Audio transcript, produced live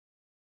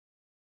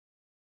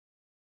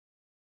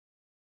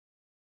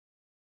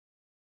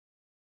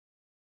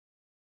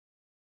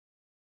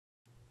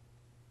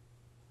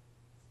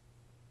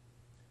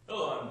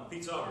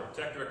Pete Sauber,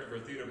 Tech Director for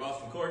Theater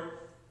Boston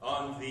Court,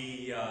 on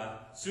the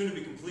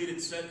soon-to-be-completed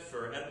set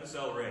for Oedipus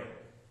El Rey.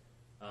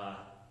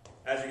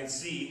 As you can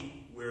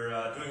see, we're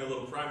doing a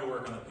little primer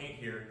work on the paint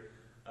here.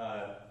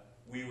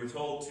 We were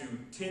told to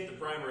tint the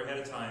primer ahead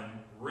of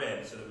time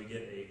red so that we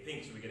get a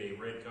pink, so we get a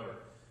red cover.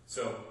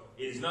 So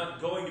it is not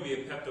going to be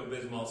a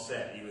Pepto-Bismol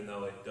set, even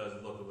though it does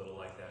look a little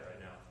like that right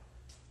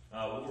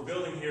now. What we're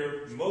building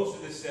here, most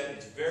of this set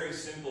is very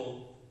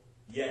simple,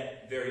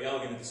 yet very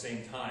elegant at the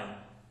same time.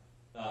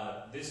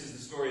 This is the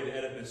story of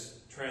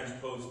Oedipus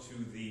transposed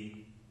to the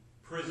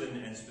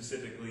prison and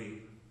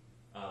specifically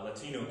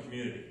Latino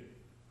community.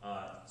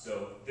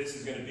 So this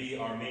is going to be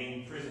our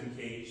main prison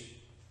cage.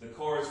 The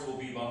chorus will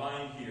be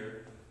behind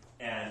here,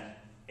 and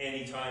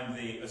anytime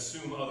they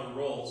assume other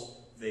roles,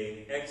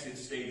 they exit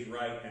stage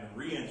right and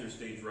re-enter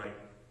stage right,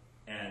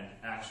 and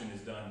action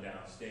is done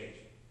downstage.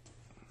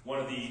 One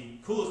of the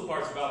coolest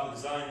parts about the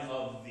design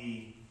of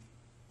the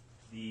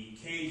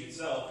cage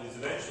itself is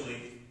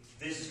eventually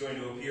this is going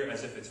to appear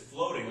as if it's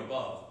floating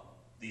above.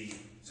 The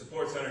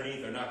supports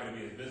underneath are not going to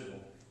be as visible.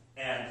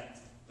 And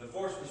the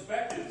force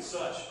perspective is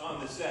such on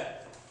the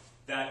set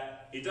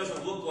that it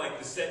doesn't look like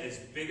the set is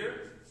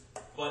bigger,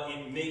 but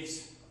it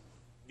makes,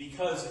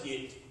 because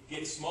it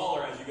gets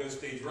smaller as you go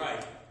stage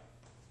right,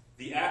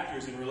 the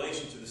actors in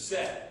relation to the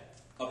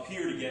set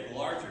appear to get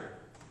larger.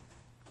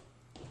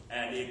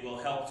 And it will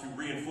help to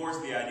reinforce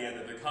the idea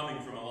that they're coming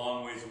from a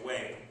long ways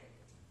away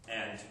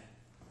and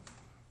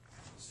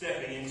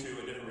stepping into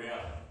a different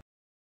reality.